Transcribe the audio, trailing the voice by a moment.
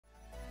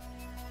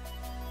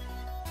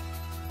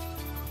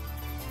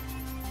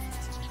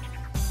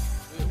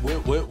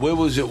Where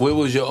was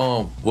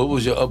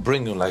your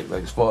upbringing like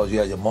as far as you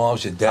had your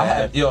moms, your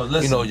dad,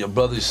 listen, you know, your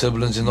brothers,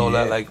 siblings, and all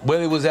that? Like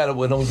where it was at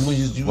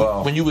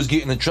when you was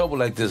getting in trouble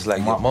like this,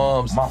 like your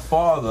moms. My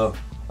father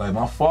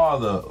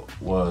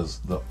was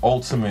the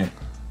ultimate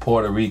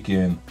Puerto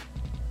Rican.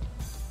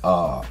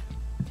 I'm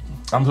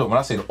talking, when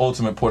I say the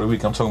ultimate Puerto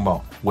Rican, I'm talking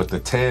about with the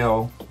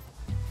tail,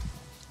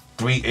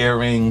 3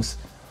 earrings,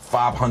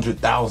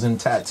 500,000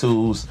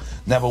 tattoos,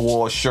 never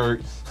wore a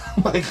shirt,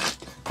 like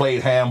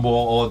played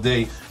handball all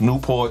day,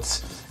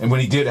 Newports, and when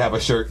he did have a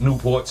shirt,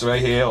 Newports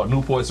right here or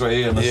Newports right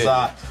here on the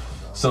side.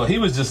 So he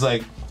was just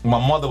like,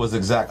 my mother was the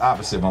exact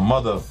opposite. My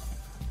mother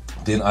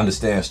didn't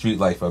understand street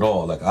life at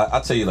all. Like I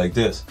tell you like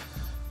this,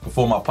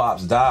 before my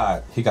pops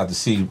died, he got to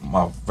see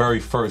my very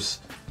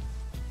first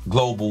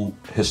global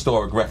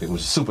historic record,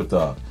 which was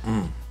Superthug.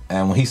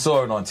 And when he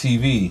saw it on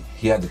TV,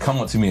 he had to come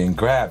up to me and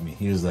grab me.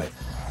 He was like,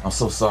 "I'm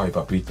so sorry,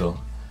 Papito."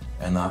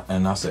 And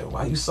I said,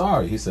 "Why are you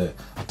sorry?" He said,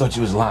 "I thought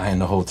you was lying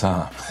the whole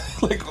time."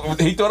 Like,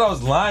 he thought I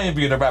was lying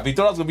being a rapper. He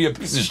thought I was gonna be a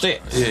piece of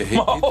shit. Yeah, he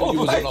thought you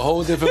was on a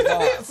whole different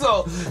vibe.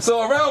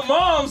 so around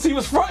moms, he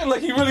was fronting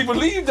like he really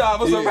believed I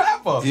was a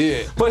rapper.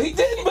 Yeah. But he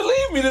didn't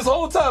believe me this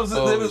whole time. It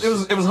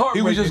was heartbreaking.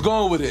 He was just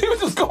going with it. He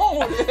was just going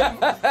with it.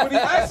 When he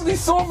actually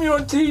saw me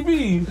on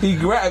TV, he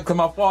grabbed, because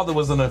my father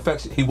was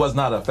he was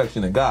not an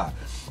affectionate guy.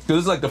 Because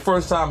it's like the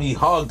first time he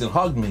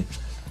hugged me.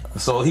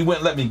 So he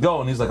wouldn't let me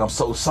go, and he's like, "I'm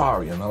so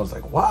sorry." And I was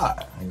like, "Why?"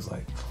 And he's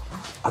like,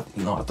 I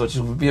thought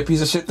you would be a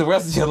piece of shit the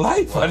rest of your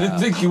life. Wow. I didn't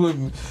think you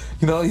would,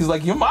 he's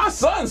like, "You're my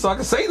son, so I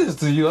can say this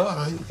to you."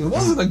 He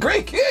wasn't a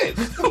great kid.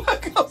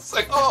 Like, I was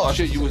like, "Oh."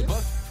 Shit, you was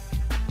busted.